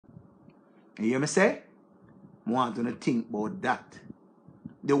You hear me say? I want to think about that.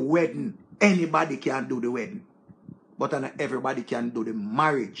 The wedding, anybody can do the wedding. But not everybody can do the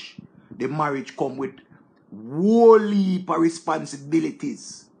marriage. The marriage come with whole heap of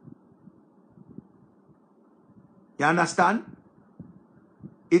responsibilities. You understand?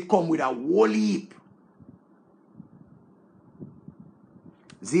 It come with a whole heap.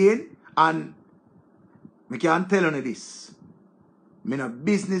 See? And I can tell you this. I'm in a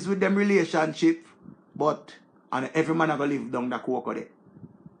business with them relationship, but and every man gonna live down that walk there.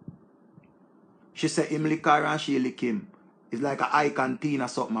 She said him lick her and she lick him. It's like a eye canteen or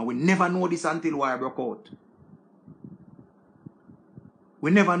something. We never know this until war broke out.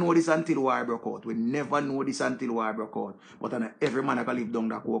 We never know this until war broke out. We never know this until war broke out. But every man gonna live down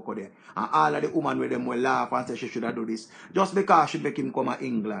that walk there. And all of the women with them will laugh and say she should have do this. Just because she make him come to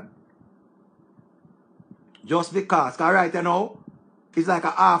England. Just because. Because right now, it's like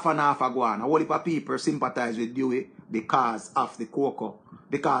a half and half a go on. A whole heap of people sympathize with Dewey because of the cocoa.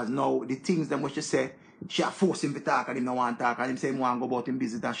 Because now the things them what she say, she force him to talk and him no want to talk. And him say him want to go about him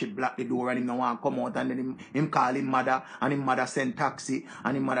visit and she block the door and him no want to come out. And then him call him mother and him mother send taxi.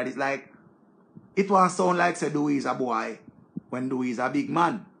 And him mother is like, it won't sound like say Dewey is a boy when Dewey is a big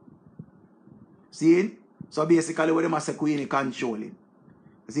man. See? So basically what them say Queenie controlling.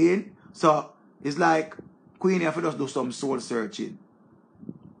 See? So it's like Queenie have to just do some soul searching.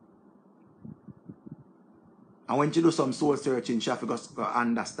 And when she do some soul searching, she have to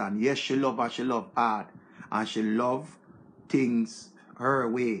understand. Yes, she love her, she love hard. And she love things her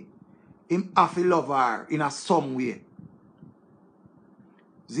way. Him have to love her in a some way.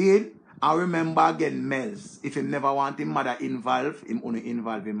 See? I remember again Mel's. If him never want him mother involved, him only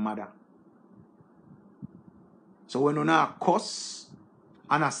involve him mother. So when you not cuss,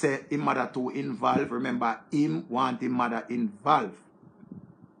 and I say him mother too involved, remember him want him mother involved.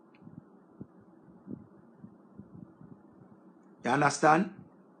 You understand?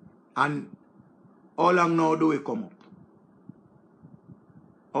 And how long now do he come up?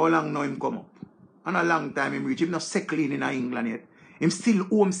 How long now him come up? And a long time him reach. Him not settling in England yet. Him still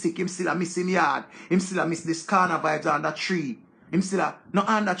homesick. Him still a miss him yard. Him still a miss this corner vibes on the tree. Him still a not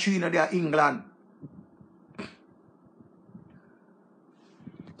on the tree in there England.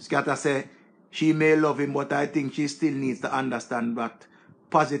 Scatter say she may love him, but I think she still needs to understand that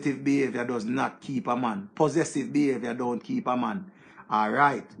positive behavior does not keep a man. Possessive behavior don't keep a man.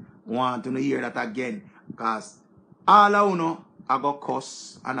 Alright. Want to hear that again. Because all I know, I got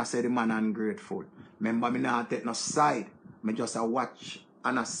cuss and I say the man ungrateful. Remember, me not take no side. Me just a watch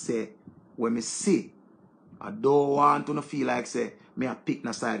and I say when me see. I don't want to feel like say me a pick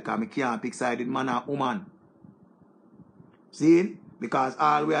no side because me can't pick side with man and woman. See? Because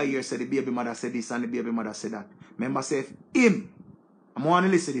all we are here say the baby mother said this and the baby mother said that. Remember say if him, I want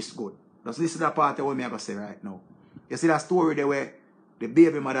to listen to this good. Just listen to that part of what I'm going to say right now. You see that story there where the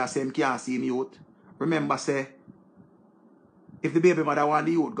baby mother say him can't see him youth? Remember say, if the baby mother want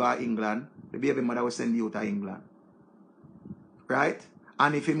the youth go to England, the baby mother will send the youth to England. Right?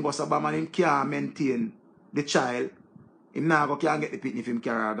 And if him go to Obama and him can't maintain the child, him now can't get the picnic if him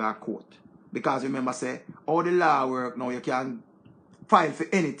carry go to court. Because remember say, all the law work now, you can file for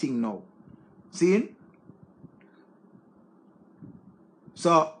anything now. See?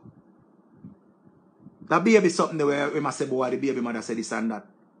 So, that baby something the way we must say, boy, the baby mother said this and that.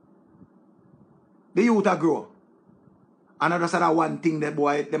 The youth a grow. And I just said that one thing that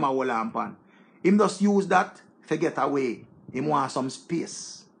boy, them a hold on pan. Him just use that to get away. Him want some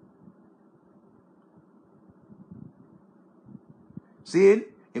space. See?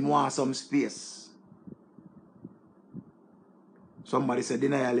 Him want some space. Somebody said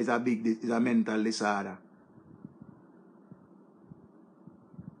denial is a mental disorder.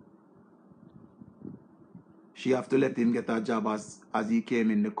 She have to let him get a job as he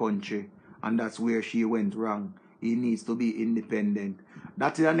came in the country. And that's where she went wrong. He needs to be independent.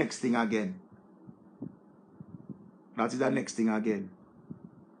 That is the next thing again. That is the next thing again.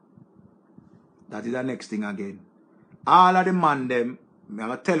 That is the next thing again. All of the man them, I'm going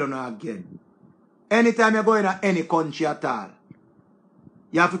to tell you now again. Anytime you go in any country at all,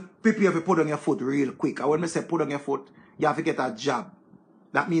 you have to prepare to put on your foot real quick. And when I say put on your foot, you have to get a job.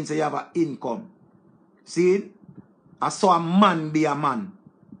 That means you have an income. See? I saw a man be a man.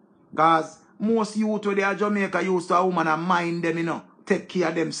 Because most youth where they are Jamaica used to a woman and mind them, you know. Take care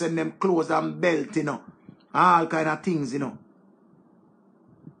of them, send them clothes and belt, you know. All kind of things, you know.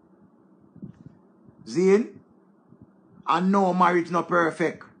 See? And no marriage not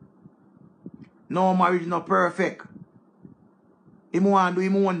perfect. No marriage not perfect. Him want to do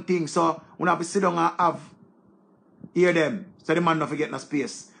him own thing. So when I have to sit down and hear them. So the man don't forget no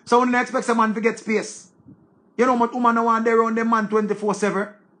space. So when you expect a man to get space, you know what woman want there around the man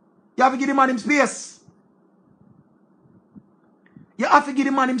 24/7. You have to give the man him space. You have to give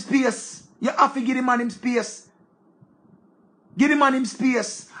the man him space. You have to give the man him space. Give the man him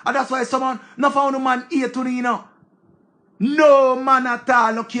space. And that's why someone not found a man here to you know. No man at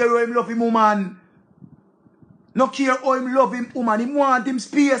all. No care how him love him woman. No care how him love him woman. He want him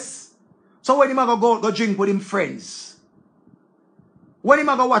space. So when him go drink with him friends. When him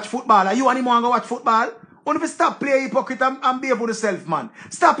go watch football. Are you and him want to watch football? Only stop playing hypocrite and behave for yourself, man.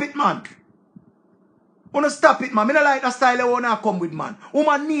 Stop it, man. Wanna stop it, man. I don't like that style I wanna come with, man.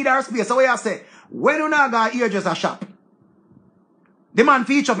 Woman need her space. So what I say? When you not got hairdresser shop, the man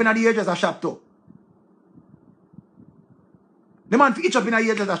feature up in the hairdresser shop too. The man feature up in the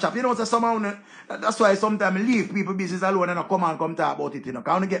hairdresser shop. You know what somehow that's why sometimes I leave people business alone and I come talk about it, you know.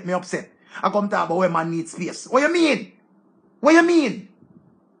 Can't get me upset. I come talk about where man needs space. What you mean? What you mean?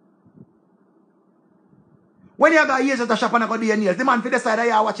 When you got hairdresser shop and I go do your nails, the man for the side of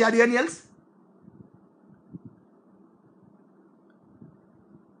you watch your do your nails?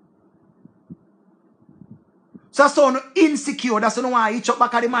 So so insecure, that's no why he chop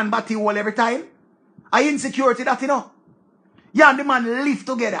back at the man body wall every time. I insecurity that you know. You and the man live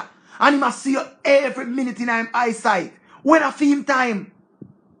together. And he must see you every minute in him eyesight. When I feel time.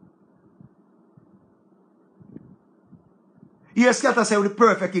 You scatter say with the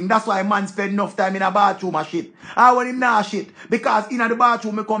perfect thing. That's why a man spend enough time in a bathroom and shit. I want him now shit. Because in the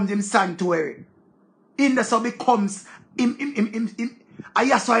bathroom becomes him sanctuary. In the so becomes I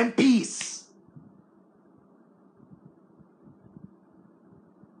just saw him peace.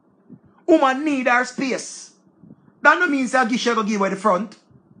 Woman need her space. That no means that she go give her the front.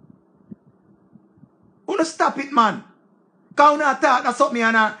 Wanna stop it, man. Cause you talk that's something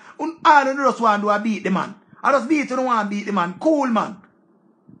and I don't just want to beat the man. I just beat you don't want to beat the man. Cool, man.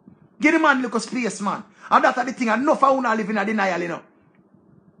 Give the man a little space, man. And that's the thing. Enough of you live in a denial, you know.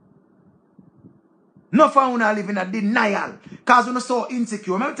 Enough of you live in a denial. Cause you're so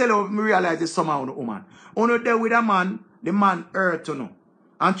insecure. Let me tell you, I realize this somehow, woman. When you're there with a man, the man hurt you know.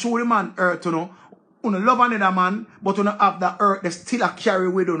 And through the man hurt you know. You love another man, but you have that hurt, they still a carry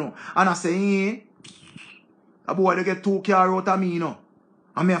with you know. And I say, a boy they get 2 car out of me, you know.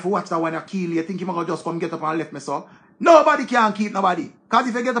 And me have to watch that when I kill you. You think you're going to just come get up and left me so? Nobody can keep nobody. Because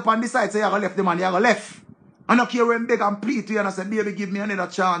if you get up on this side, say you're going to left the man, you're going to left. And I care when beg and plead to you and I say, baby, give me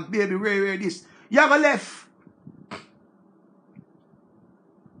another chance. Baby, ray this. You're going to left.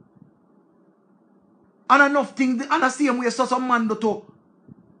 And enough things, and I see him with some man do too.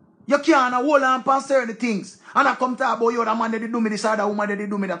 You can't hold on for certain things. And I come talk about you, the man that did do me this, or the woman that did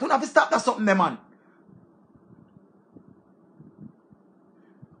do me that. You don't have to stop that something there, man.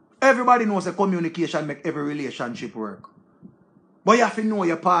 Everybody knows that communication make every relationship work. But you have to know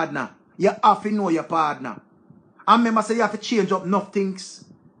your partner. You have to know your partner. And remember, say you have to change up enough things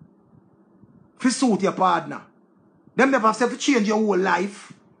to suit your partner. Them never have to change your whole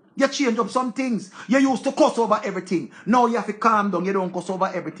life. You change up some things. You used to cuss over everything. Now you have to calm down. You don't cuss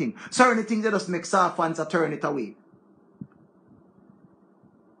over everything. Certain things that just make soft fans and turn it away.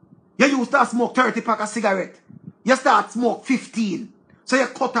 You used to smoke 30 pack of cigarette. You start smoke 15. So you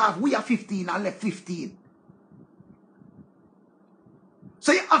cut off, we are 15 and left 15.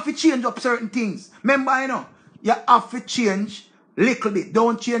 So you have to change up certain things. Remember, you know, you have to change little bit.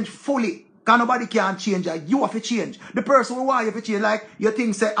 Don't change fully. Because nobody can change that. You have to change. The person who want you to change, like, you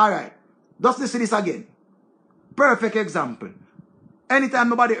think, say, alright, just listen to this again. Perfect example. Anytime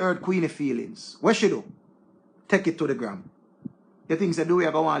nobody hurt Queenie feelings, what she do? Take it to the gram. You think, say, do we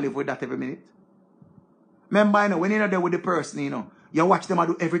ever want to live with that every minute? Remember, you know, when you're not there with the person, you know, you watch them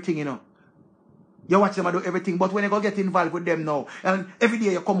do everything, you know. You watch them do everything. But when you go get involved with them now, and every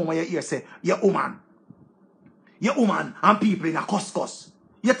day you come home and you hear say, you're woman. You're woman and people in a cuss.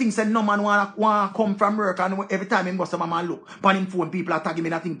 You think say no man wanna come from work and every time him go some man look. On him phone, people are tagging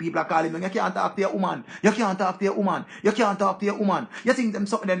me, I think people are calling me. You can't talk to your woman. You can't talk to your woman. You can't talk to your woman. You think them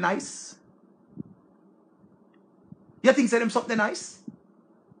something nice? You think say them something nice?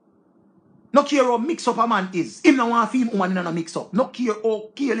 No care how mix up a man is. Him no want feel woman in a mix up. No care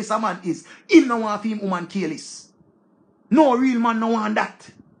how careless a man is. Him no want feel woman careless. No real man no want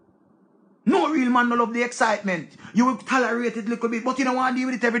that. No real man no love the excitement. You will tolerate it a little bit, but you don't want to deal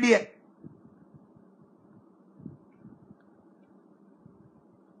with it every day.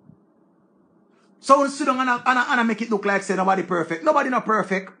 So when you sit down and make it look like say nobody perfect. Nobody not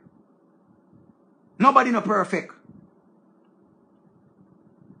perfect. Nobody not perfect.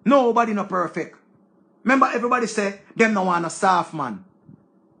 Nobody not perfect. Remember everybody say them no want a soft man.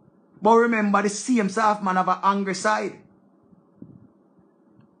 But remember the same soft man have an angry side.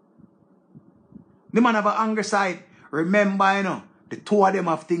 The man have an anger side. Remember, you know, the two of them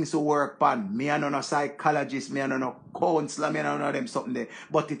have things to work on. Me and no psychologist, me and no counselor, me and none of them something there.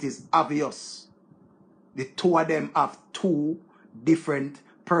 But it is obvious. The two of them have two different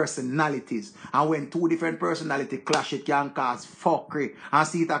personalities. And when two different personalities clash, it can cause fuckery. And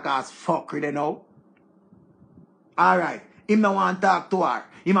see it cause fuckery, you know. Alright. Him no want to talk to her.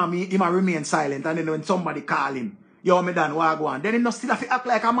 He might remain silent. And then when somebody call him, yo, me done, wagwan. Then him no still have to act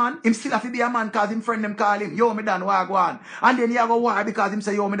like a man. Him still have to be a man because him friend them call him, yo, me done, wagwan. And then he go war because him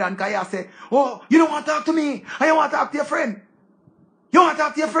say, yo, me done, because he say, oh, you don't want to talk to me. And you want to talk to your friend. You want to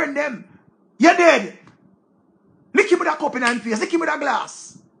talk to your friend them. You're dead. Lick him with a cup in hand face. Lick him with a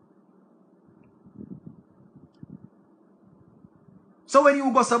glass. So when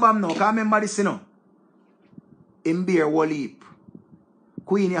you go sabam now, because remember this, you know, him bear whole heap.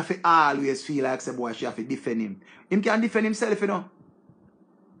 Queenie have to always feel like say boy she have to defend him. Him can defend himself, you know.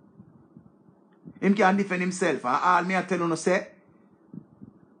 Him can defend himself. And all me I tell you say,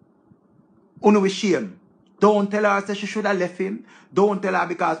 uno with shame. Don't tell her say she should have left him. Don't tell her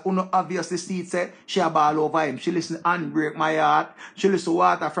because uno obviously see it say she a ball over him. She listen and break my heart. She listen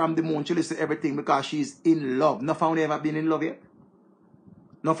water from the moon. She listen everything because she's in love. No found ever been in love yet.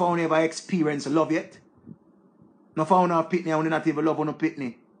 No found ever experienced love yet. No found no pitney, only not even love on no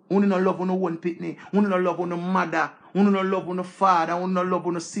pitney. Only no love on no one pitney. Only no love on no mother. Only no love on no father. Only no love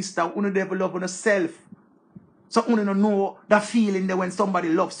on no sister. Only never love on no self. So only no know that feeling there when somebody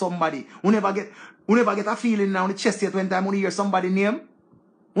loves somebody. Only never get a feeling now on the chest yet when time only hear somebody name.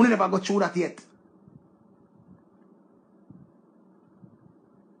 Only never go through that yet.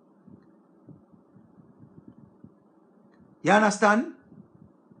 You understand?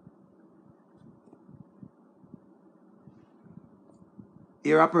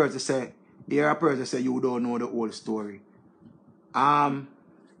 Here a person say you don't know the whole story.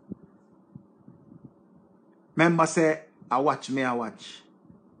 Remember say, I watch. I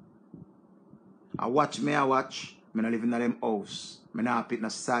watch. Me not live in them house. Me not put in the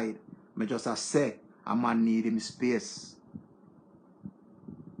side. Me just say, a man need him space.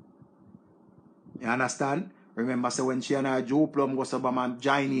 You understand? Remember say when she and her Joe Plum go some man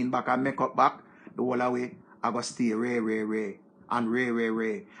join in back and make up back, the whole away, I go stay Ray. And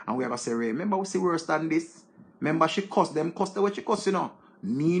Ray. And we ever say Ray. Remember we see worse than this? Remember she cuss the way she cuss, you know.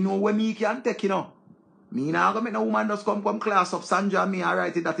 Me know where me can take, you know. Me now gonna make no woman just come class up Sanja me and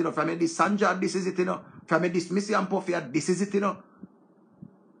write it that, you know. From me this Sanja, this is it, you know. From me this Missy and Puffy, this is it, you know.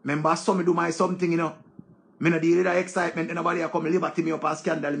 Remember some me do my something, you know. Me no deal with that excitement, and nobody come liberty me up and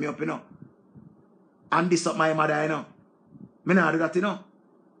scandal me up, you know. And this up my mother, you know. Me not do that, you know.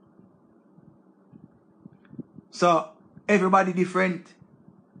 So everybody different.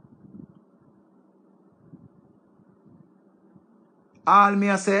 All me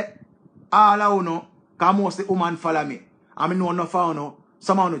I say, all I know, because most the woman follow me. I mean, no for no.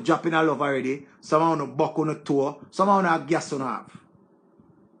 Some of them drop in a love already. Some of them buck on the tour. Some of them have gas on have.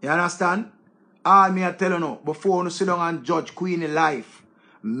 You understand? All me I tell you now, before you sit down and judge Queenie life,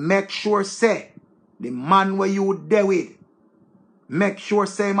 make sure say, the man where you there with, make sure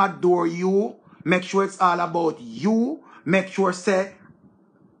say him adore you. Make sure it's all about you. Make sure say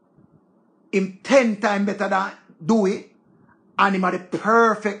him 10 times better than Dowey. And him are the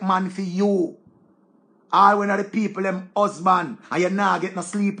perfect man for you. All when are the people them husband and you not get no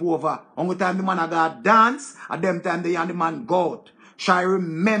sleepover. Only time the man a go dance, and them time the man go out. Try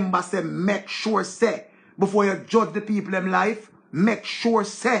remember say make sure say before you judge the people them life, make sure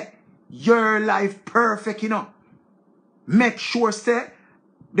say your life perfect, you know. Make sure say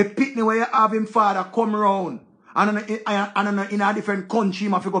the pitney where you have him father come round and in a different country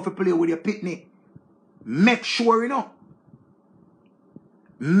you have to go to play with your pitney. Make sure, you know.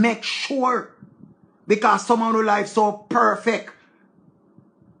 Make sure. Because some of the life so perfect.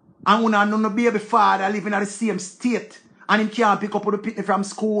 And when I know the baby father living in the same state and him can't pick up the pitney from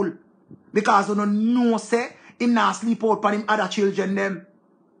school. Because you don't know say him not sleep out for him other children them.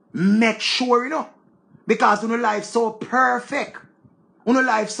 Make sure, you know. Because when the life so perfect. When the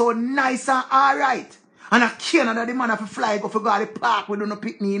life so nice and alright. And I can't that the man have to fly go for the park with no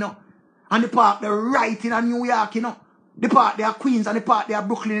pitney, you know. And the park they're right in New York, you know. The part they are Queens and the part they are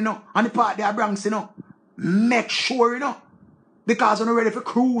Brooklyn, you know. And the part they are Bronx, you know. Make sure, you know. Because you're ready for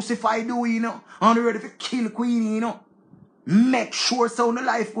crucify Dowey, you know. And you're ready for kill Queenie, you know. Make sure so the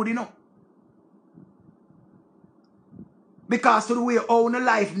life good, you know. Because to the way how the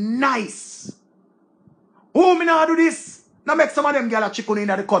life nice. Oh, me now do this. Now make some of them girl a chicken in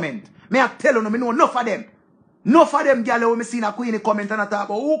the comment. Me I tell you, me know enough of them. Enough of them gyal when me seen a Queenie comment and a talk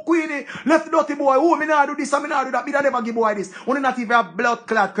about, oh Queenie, left dirty boy, oh me nah do this and me nah do that, me da never give boy this. Only not even have blood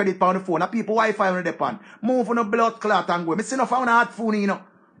clot credit on the phone, and people Wi-Fi on the pan. Move on the blood clot and go. Me see enough on a hot phone, you know.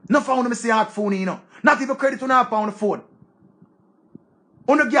 Enough on me see hot phone, you know. Not even credit on the phone.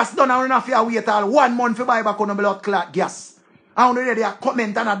 On the gas done and enough for wait all 1 month for buy back on the blood clot gas. And on the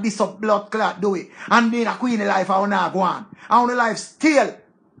comment and a this up blood clot do it. And then a Queenie life I wanna go on. And on the life still.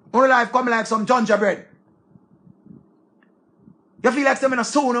 On the life come like some gingerbread. You feel like some in a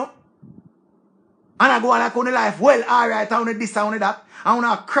soon, no? And I go on like on the life, well, alright, I want this, I want that. I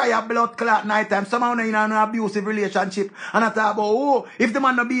want to cry a blood clot night time. Somehow in an abusive relationship. And I talk about, oh, if the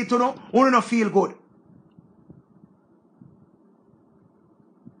man no beat you, no, you don't feel good.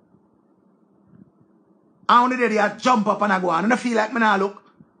 I want to do I jump up and I go on. And I feel like me I look.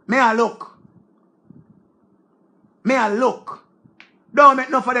 Me I look. Me I look. Don't make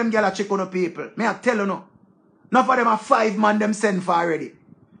enough of them girls check on the people. Me I tell you no. Enough of them are 5 man them send for already.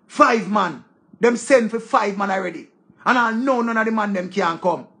 5 man. Them send for 5 man already. And I know none of the man them can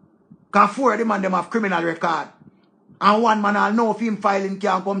come. Because 4 of the man them have criminal record. And 1 man I know if him filing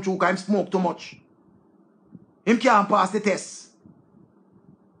can't come through because him smoke too much. Him can't pass the test.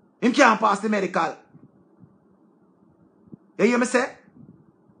 Him can't pass the medical. You hear me say?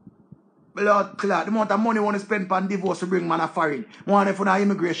 Blood clot. The amount of money you want to spend on divorce to bring man a foreign. Want for the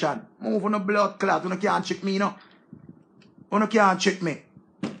immigration. Move on the blood clot. You can't check me, you know. You can't check me.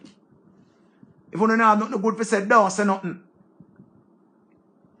 If you don't have nothing good for say, don't say nothing.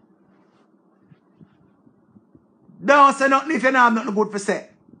 Don't say nothing if you don't have nothing good for say.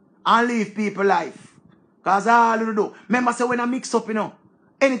 And leave people life. Because all you do. Remember say when I mix up, you know.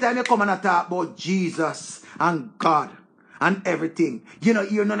 Anytime you come and talk about Jesus and God and everything, you know,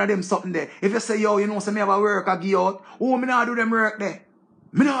 you're none of them something there. If you say, yo, you know, say me have a work I give out. Oh, me not do them work there.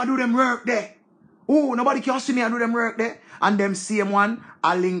 Me not do them work there. Oh, nobody can see me I do them work there. And them same one,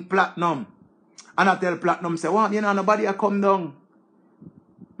 I link platinum. And I tell platinum, say, well, you know, nobody a come down.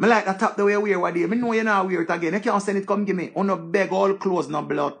 Me like that top the way wear what day. Me know you not wear it again. You can't send it, come give me. On no beg all clothes, no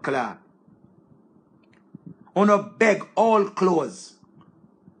blood clot. On no beg all clothes.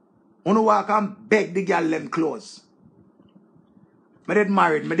 On no walk and beg the girl them clothes. Me dead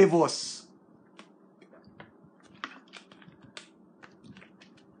married, me divorced.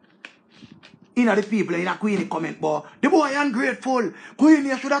 You know the people in a Queenie comment, but the boy ungrateful. Queenie,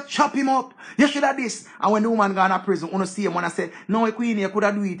 you should have chop him up. You should have this. And when the woman gone to prison, you see him when I say, no, Queenie, you could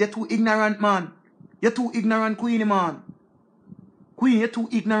have do it. You're too ignorant, man. You're too ignorant, Queenie, man. Queenie, you're too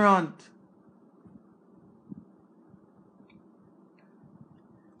ignorant.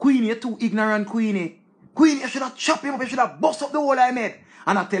 Queenie, you're too ignorant, Queenie. Queenie, you should have chop him up. You should have bust up the whole I made.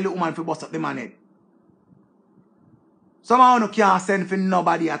 And I tell the woman to bust up the man head. Somehow you can't send for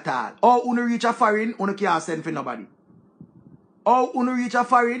nobody at all. Or you reach a foreign, you can't send for nobody. Or you reach a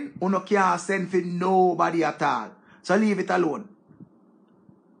foreign, you can't send for nobody at all. So leave it alone.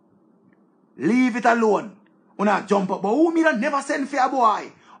 Leave it alone. You not jump up. But who me never send for a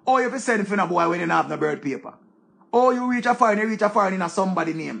boy? Or you send for a boy when you don't have no birth paper. Or you reach a foreign in a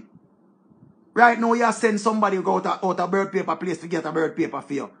somebody name. Right now you send somebody who go out a birth paper place to get a birth paper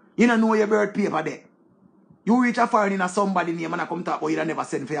for you. You don't know your birth paper there. You reach a foreign in a somebody name and I come talk about you never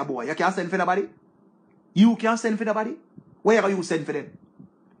send for your boy. You can't send for nobody? You can't send for nobody? Where are you send for them?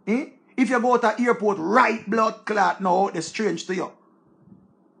 Eh? If you go to airport, right blood clot now, they're strange to you.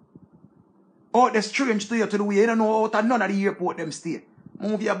 Oh, they're strange to you to the way you don't know out of none of the airport them stay.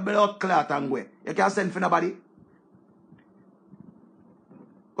 Move your blood clot and go. You can't send for nobody.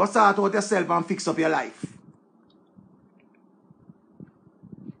 Go start out yourself and fix up your life.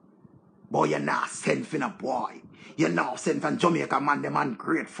 Boy, you're not sent for a boy. You're not sent from Jamaica, man. The man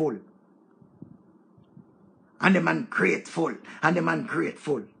grateful. And the man grateful. And the man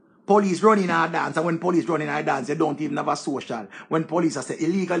grateful. Police running our dance. And when police running our dance, they don't even have a social. When police are say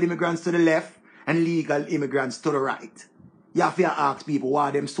illegal immigrants to the left and legal immigrants to the right. You have to ask people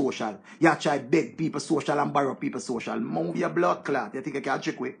why them social. You have to try beg people social and borrow people social. Move your blood clot. You think you can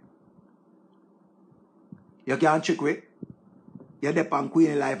trick with? You can't trick with? You depend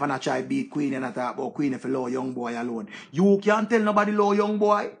Queenie life and I try beat Queenie and I talk about Queenie for low young boy alone. You can't tell nobody low young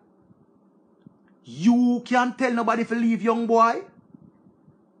boy. You can't tell nobody to leave young boy.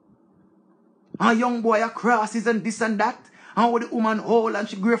 And young boy crosses and this and that. And with the woman hold and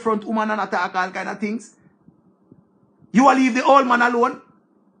she grey front woman and attack all kind of things. You will leave the old man alone.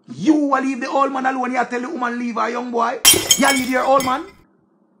 You will leave the old man alone. You tell the woman leave her young boy. You leave your old man.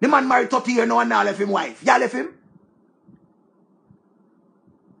 The man married 30 years now and now left him wife. You left him.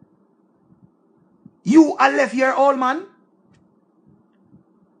 You are left your old man.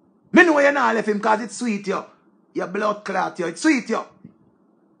 Me know you not left him because it's sweet, yo. Your blood clot, you. It's sweet, you.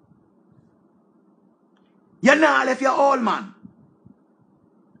 You not left your old man.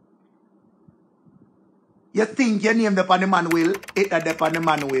 You think your name upon the man will, it upon the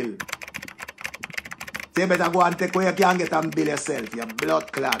man will. So you better go and take where you can get and bill yourself. Your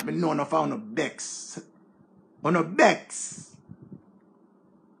blood clot. Me know no found no Bex. On no Bex.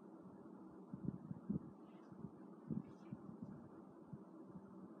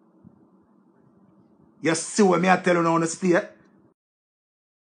 You see what me I tell you now on the state?